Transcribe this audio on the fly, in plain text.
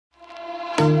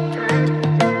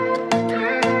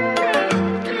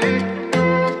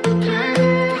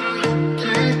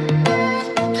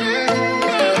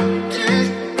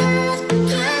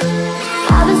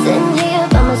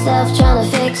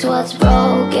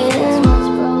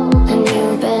broken. And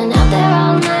you've been out there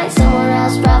all night, somewhere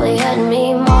else probably hurting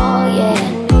me more, yeah.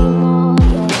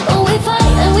 Oh, we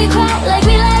fight and we cry like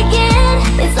we like it.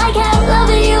 It's like how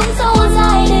loving you so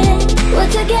one-sided.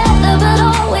 We're together but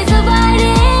always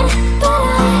divided. But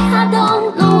I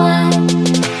don't know why.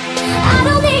 I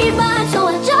don't need much, so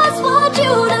I just want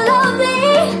you to love me,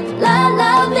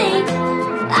 love me.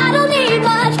 I don't need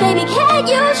much, baby, can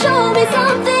you show me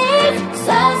something,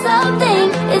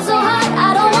 something? It's so hard,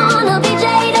 I don't wanna be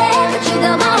jaded, but you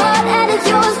got my heart and it's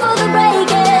yours for the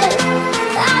breaking.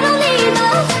 I don't need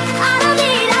much, I don't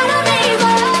need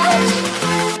much.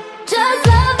 Just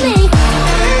love me.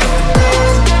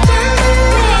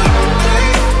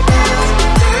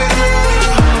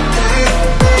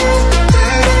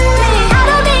 I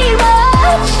don't need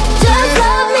much, just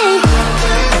love me.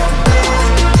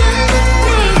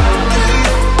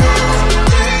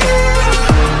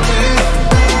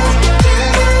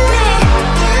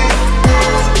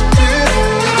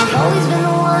 I've always been the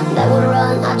one that would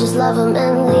run, I just love him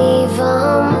and leave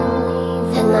him.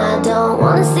 And I don't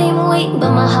wanna seem weak,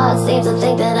 but my heart seems to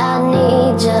think that I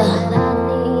need ya.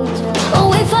 Oh,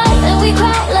 we fight and we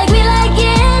cry like we like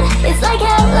it. It's like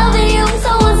how loving you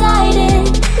so one-sided.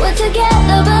 We're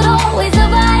together but always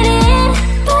divided.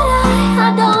 But I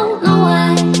don't know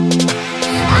why.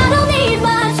 I don't need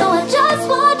much, so I just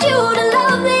want you to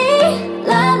love me,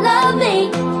 love me.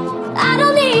 I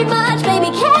don't need much, baby,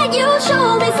 can you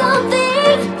show me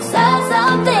something,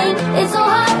 something? It's so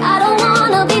hard, I don't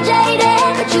wanna be jaded,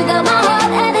 but you got my heart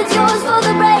and it's yours for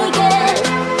the breaking.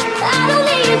 I don't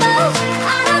need much,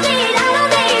 I don't need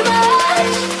much.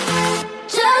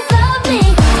 Just love me.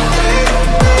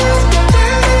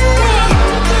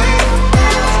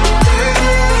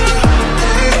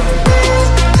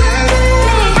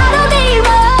 I don't need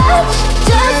much,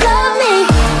 just love me.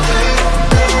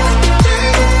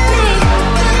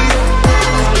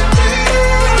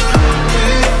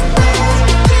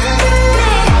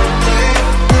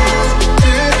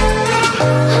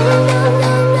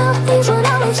 Things would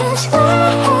always just wait.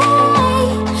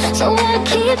 So I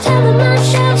keep telling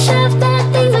myself that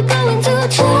things are going to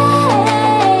change.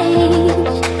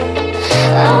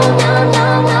 Oh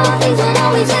no, things would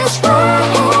always just wait.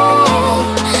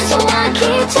 So I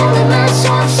keep telling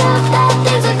myself that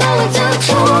things are going to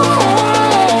change.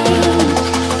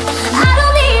 I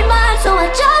don't need much, so I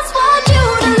just want you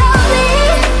to love me,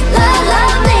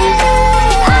 love me.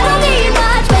 I don't need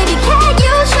much, baby, can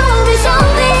you show me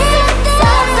something,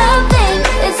 something?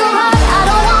 It's so hard, I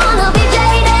don't wanna be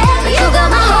jaded, but you got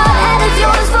my heart and it's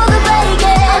yours for the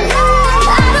breaking.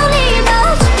 I don't need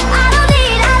much, I don't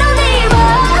need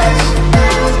much.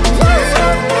 Just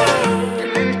love me.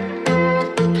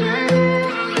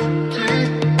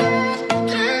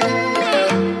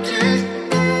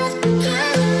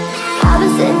 I've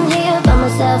been sitting here by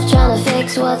myself trying to fix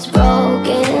what's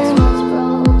broken.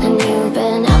 And you've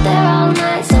been out there all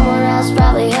night, somewhere else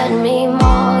probably hurting me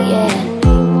more, yeah.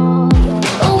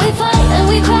 Oh, we fight and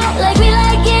we cry like we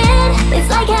like it. It's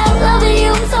like how loving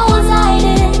you so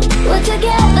one-sided. We're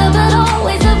together but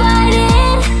always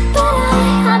divided. But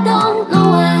I don't know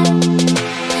why.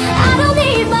 I don't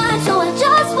need much, so I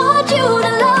just want you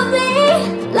to love me,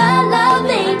 love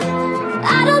me.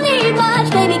 I don't need much,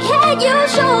 baby, can you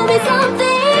show me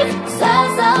something,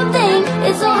 something?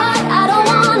 It's so hard, I don't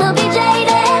wanna be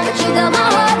jaded, but you got my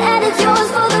heart and it's yours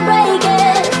for the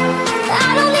breaking.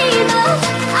 I don't need much,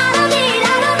 I don't need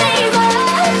much.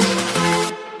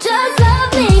 Just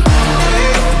love me.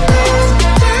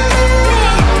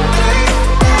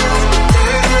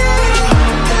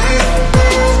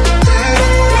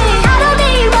 I don't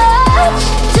need much,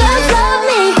 just love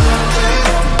me.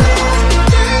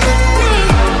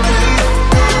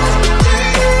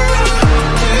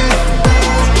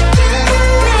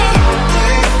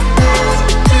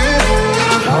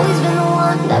 I've always been the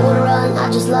one that would run, I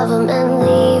just love him and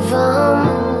leave him.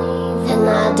 And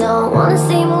I don't wanna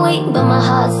seem weak, but my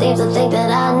heart seems to think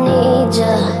that I need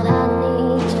ya.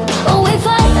 Oh, we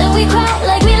fight and we cry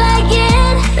like we like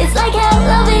it. It's like how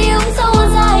loving you so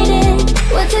one-sided.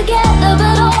 We're together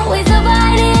but always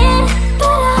divided.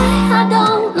 But I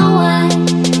don't know why.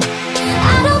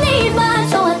 I don't need much,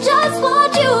 so I just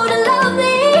want you to love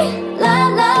me,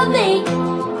 love me.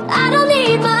 I don't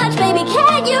need much, baby,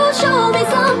 can you show me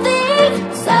something,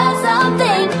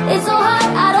 something? It's so hard,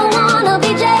 I don't wanna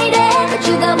be jaded, but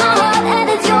you got my heart and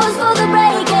it's yours for the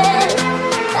breaking.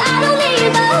 I don't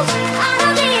need much, I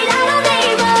don't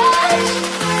need much.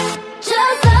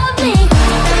 Just love me.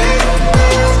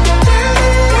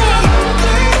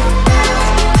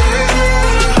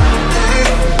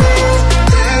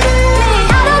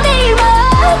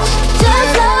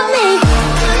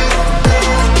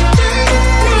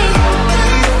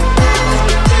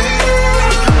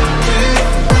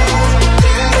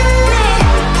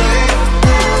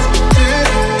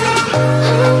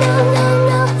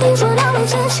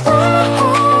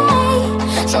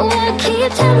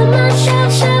 keep telling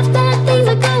myself that things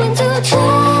are going to change.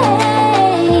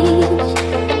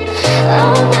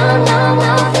 Oh no, no,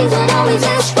 no, things won't always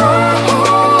this way.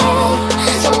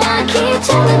 So I keep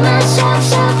telling myself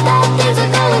that things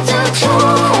are going to change.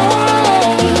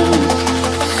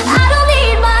 I don't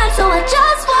need much, so I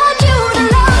just want you to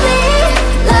love me,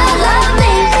 love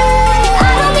me. I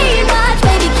don't need much,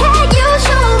 baby, can you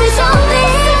show me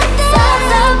something,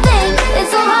 something?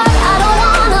 It's so hard, I don't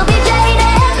wanna be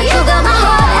jaded, but you got my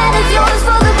heart and it's yours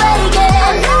for the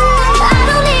breaking. I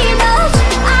don't need much,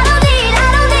 I don't need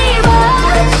much,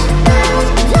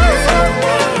 just love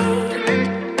me.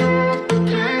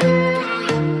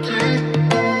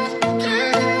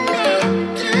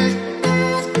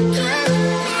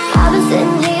 I've been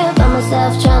sitting here by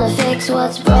myself trying to fix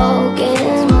what's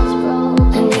broken.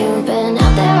 And you've been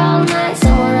out there all night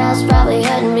somewhere else, probably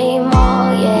hurting me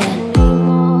more, yeah.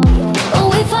 Oh,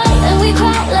 we fight and we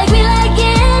cry like we like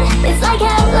it. It's like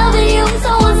how loving you is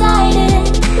so one-sided.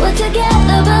 We're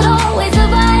together but always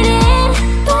divided.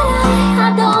 But I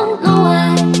don't know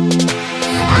why.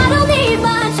 I don't need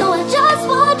much, so I just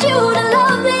want you to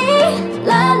love me,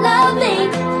 love me.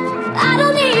 I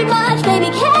don't need much, baby,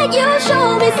 can you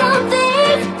show me something,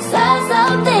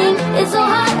 something? It's so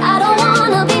hard, I don't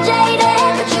wanna be jaded,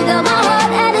 but you got my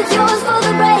heart and it's yours for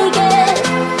the breaking.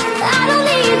 I don't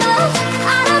need much,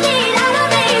 I don't need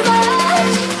much,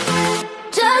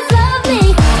 just love me.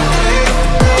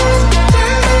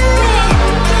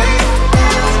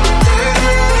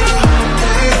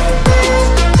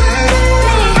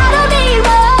 I don't need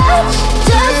much,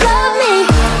 just love me.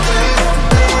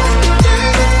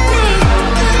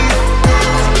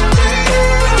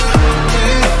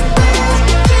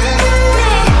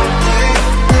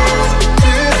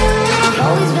 I've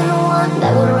always been the one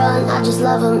that would run, I just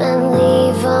love him and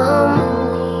leave him.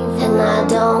 And I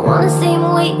don't wanna seem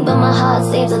weak, but my heart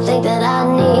seems to think that I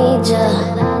need ya.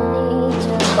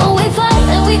 Oh, we fight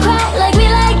and we cry like we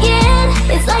like it.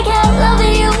 It's like how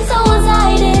loving you is so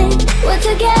one-sided. We're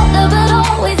together but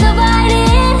always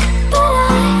divided. But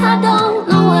I don't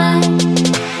know why.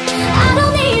 I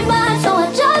don't need much, so I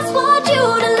just want you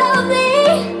to love me,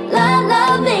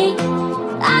 love me.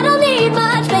 I don't need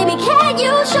much, baby, can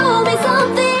you show me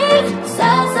something,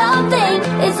 something?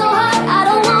 It's so hard, I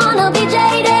don't wanna be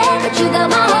jaded, but you got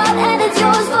my heart and it's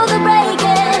yours for the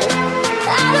breaking.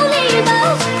 I don't need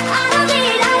much, I don't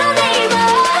need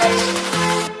much,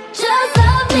 just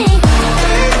love me.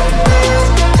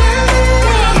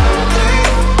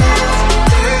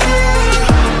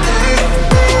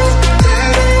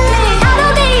 I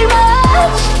don't need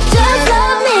much, just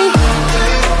love me.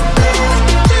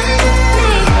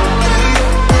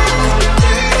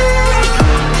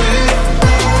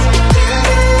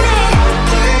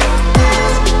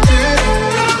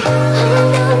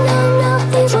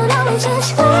 Things won't always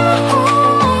just way.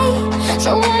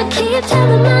 So I keep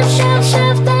telling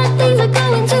myself that things are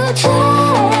going to change.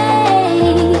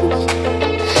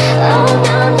 Oh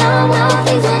no, no, no,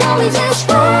 things won't always just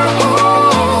way.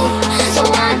 So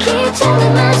I keep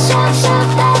telling myself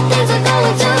that things are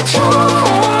going to change.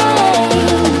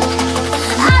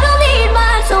 I don't need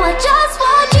much, so I just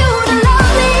want you to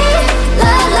love me,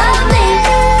 love me.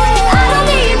 I don't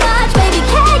need much, baby,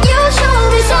 can you show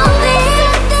me something,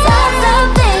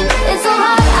 something? It's so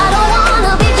hard, I don't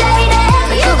wanna be jaded,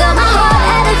 but you got my heart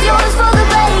and it's yours for the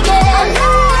breaking.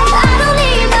 I don't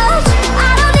need much, I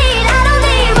don't need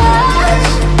much,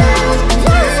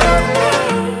 just love me.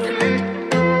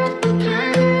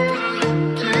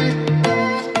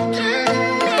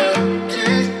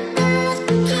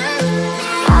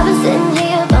 I've been sitting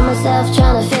here by myself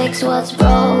trying to fix what's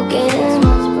broken.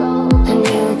 And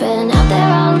you've been out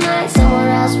there all night somewhere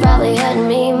else, probably hurting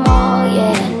me more,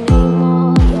 yeah.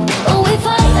 Oh, we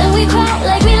fight and we cry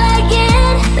like we like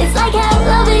it. It's like how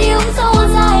loving you is so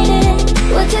one-sided.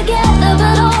 We're together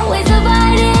but always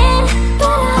divided.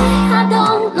 But I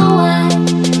don't know why.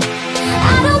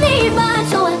 I don't need much,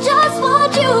 so I just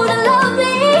want you to love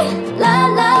me,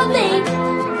 love me.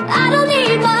 I don't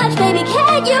need much, baby,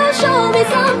 can you show me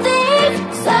something,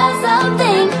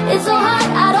 something? It's so hard,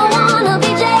 I don't wanna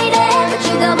be jaded, but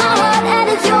you got my heart and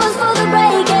it's yours for the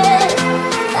breaking.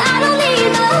 I don't need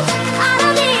much, I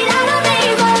don't need much,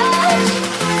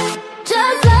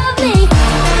 just love me.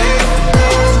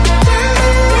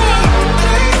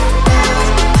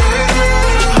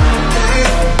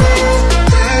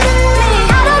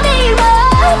 I don't need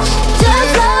much,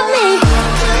 just love me.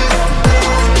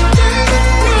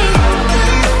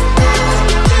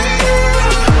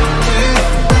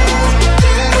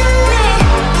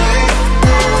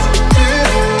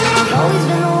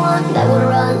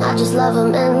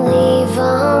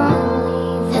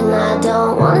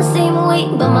 wanna seem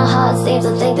weak, but my heart seems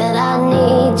to think that I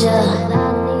need ya.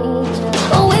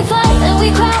 Oh, we fight and we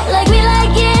cry like we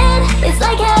like it. It's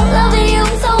like how loving you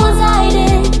so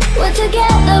one-sided. We're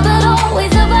together but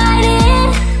always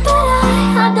divided. But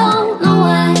I don't know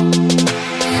why.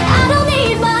 I don't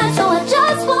need much, so I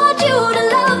just want you to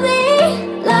love me,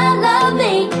 love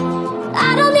me.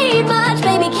 I don't need much,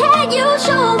 baby, can you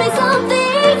show me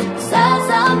something,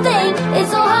 something?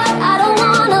 It's so hard, I don't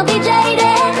wanna be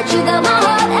jaded, but you got my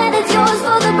heart and it's yours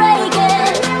for the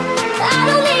breaking. I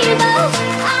don't need much,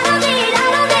 I don't need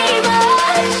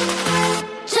much.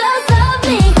 Just love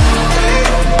me.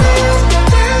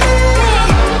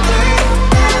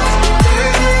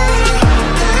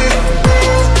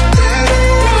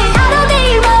 I don't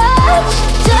need much,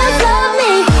 just love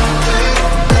me.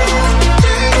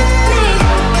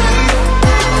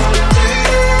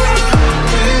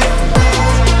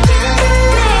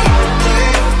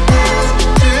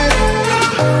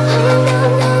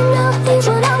 Things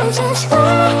won't always just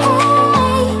right.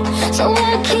 So I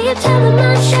keep telling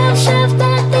myself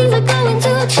that things are going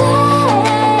to change.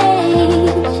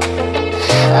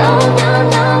 Oh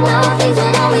no, things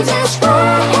won't always just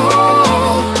right.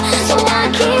 So I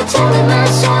keep telling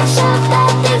myself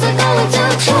that things are going to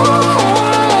change.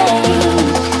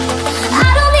 I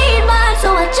don't need much, so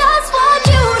I just want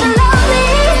you to love me,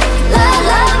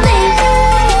 love me.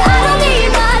 I don't need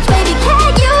much, baby,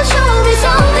 can you show me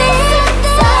something,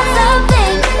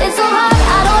 something? It's so hard,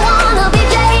 I don't wanna be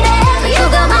jaded, but you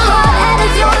got my heart and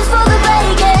it's yours for the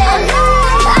breaking.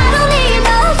 I don't need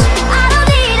much, I don't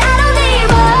need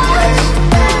much.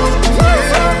 Just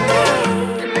love me.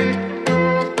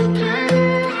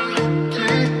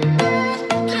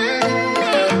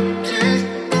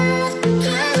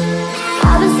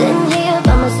 I've been sitting here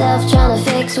by myself trying to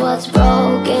fix what's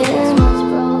broken.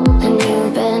 And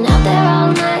you've been out there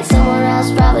all night, somewhere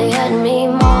else probably hurting me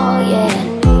more, yeah.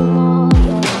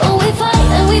 Oh, we fight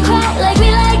and we cry like we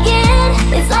like it.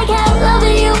 It's like how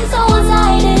loving you so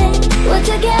one-sided. We're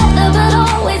together but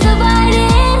always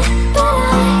divided. But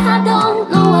I don't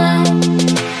know why.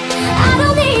 I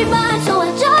don't need much, so I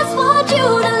just want you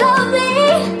to love me,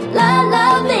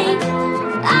 love me.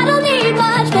 I don't need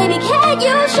much, baby, can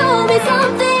you show me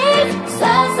something,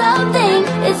 something?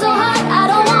 It's so hard, I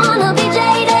don't wanna be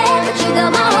jaded, but you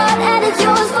got my heart and it's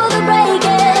yours for the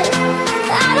breaking.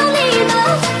 I don't need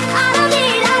much, I don't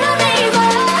need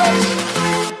much.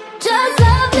 Just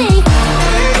love me.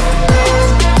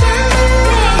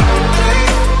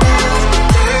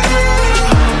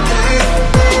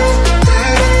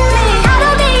 I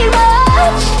don't need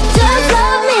much, just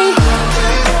love me.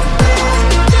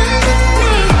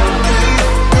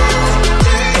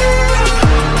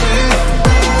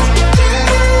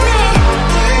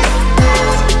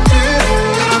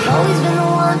 I've always been the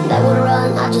one that would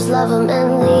run, I just love him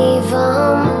and leave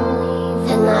him.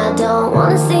 And I don't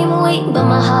wanna seem weak, but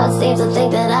my heart seems to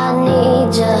think that I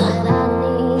need ya.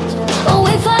 Oh,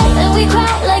 we fight and we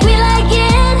cry like we like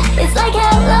it. It's like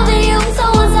how loving you so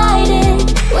one-sided.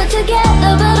 We're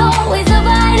together but always